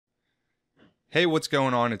Hey, what's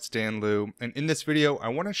going on? It's Dan Liu, and in this video, I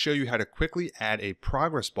want to show you how to quickly add a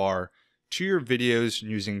progress bar to your videos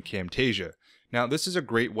using Camtasia. Now, this is a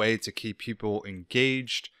great way to keep people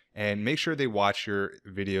engaged and make sure they watch your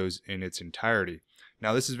videos in its entirety.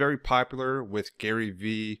 Now, this is very popular with Gary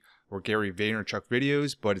Vee or Gary Vaynerchuk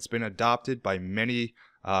videos, but it's been adopted by many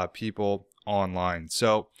people online.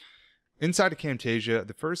 So, inside of Camtasia,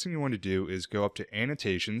 the first thing you want to do is go up to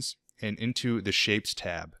Annotations and into the Shapes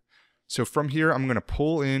tab. So from here, I'm going to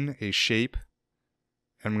pull in a shape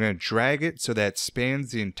and I'm going to drag it so that it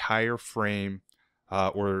spans the entire frame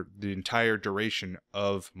or the entire duration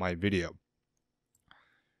of my video.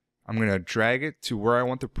 I'm going to drag it to where I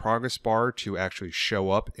want the progress bar to actually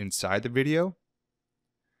show up inside the video.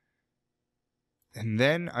 And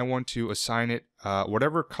then I want to assign it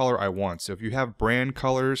whatever color I want. So if you have brand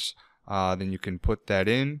colors, then you can put that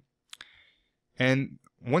in. And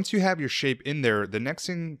once you have your shape in there, the next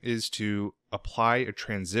thing is to apply a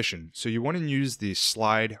transition. So you want to use the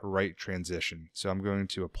slide right transition. So I'm going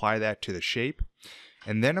to apply that to the shape,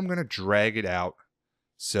 and then I'm going to drag it out.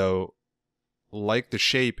 So like the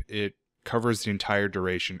shape, it covers the entire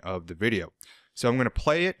duration of the video. So I'm going to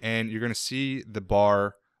play it, and you're going to see the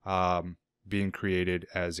bar being created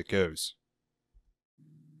as it goes.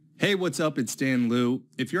 Hey, what's up? It's Dan Liu.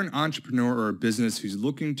 If you're an entrepreneur or a business who's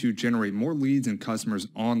looking to generate more leads and customers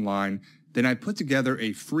online, then I put together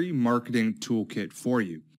a free marketing toolkit for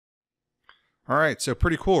you. All right, so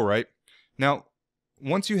pretty cool, right? Now,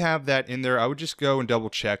 once you have that in there, I would just go and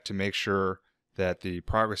double check to make sure that the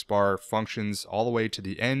progress bar functions all the way to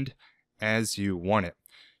the end as you want it.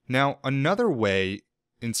 Now, another way,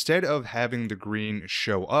 instead of having the green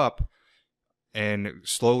show up and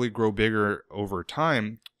slowly grow bigger over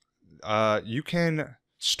time, you can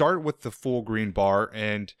start with the full green bar,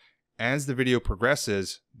 and as the video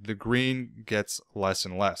progresses, the green gets less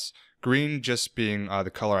and less. Green just being the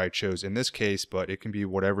color I chose in this case, but it can be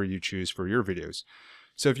whatever you choose for your videos.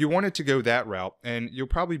 So if you wanted to go that route, and you'll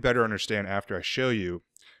probably better understand after I show you,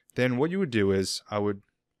 then what you would do is I would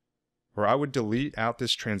delete out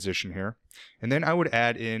this transition here, and then I would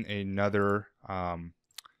add in another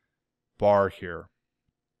bar here.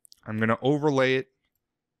 I'm going to overlay it.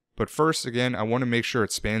 But first, again, I want to make sure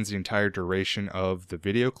it spans the entire duration of the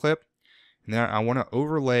video clip. And then I want to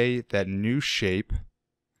overlay that new shape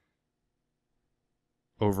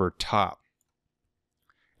over top.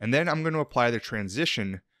 And then I'm going to apply the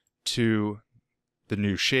transition to the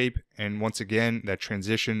new shape. And once again, that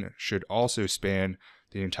transition should also span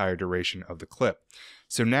the entire duration of the clip.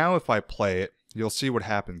 So now if I play it, you'll see what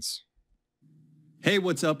happens. Hey,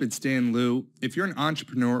 what's up? It's Dan Liu. If you're an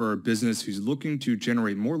entrepreneur or a business who's looking to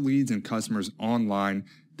generate more leads and customers online,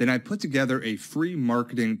 then I put together a free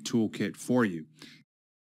marketing toolkit for you.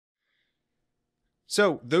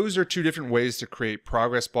 So those are two different ways to create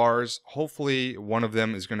progress bars. Hopefully one of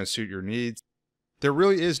them is going to suit your needs. There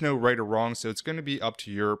really is no right or wrong, so it's going to be up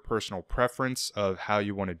to your personal preference of how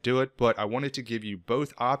you want to do it, but I wanted to give you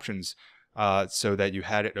both options so that you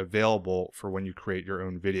had it available for when you create your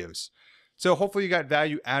own videos. So hopefully you got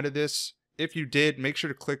value out of this. If you did, make sure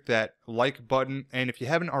to click that like button. And if you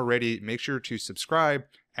haven't already, make sure to subscribe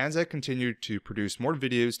as I continue to produce more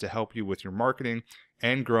videos to help you with your marketing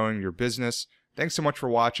and growing your business. Thanks so much for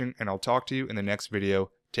watching, and I'll talk to you in the next video.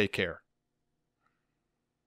 Take care.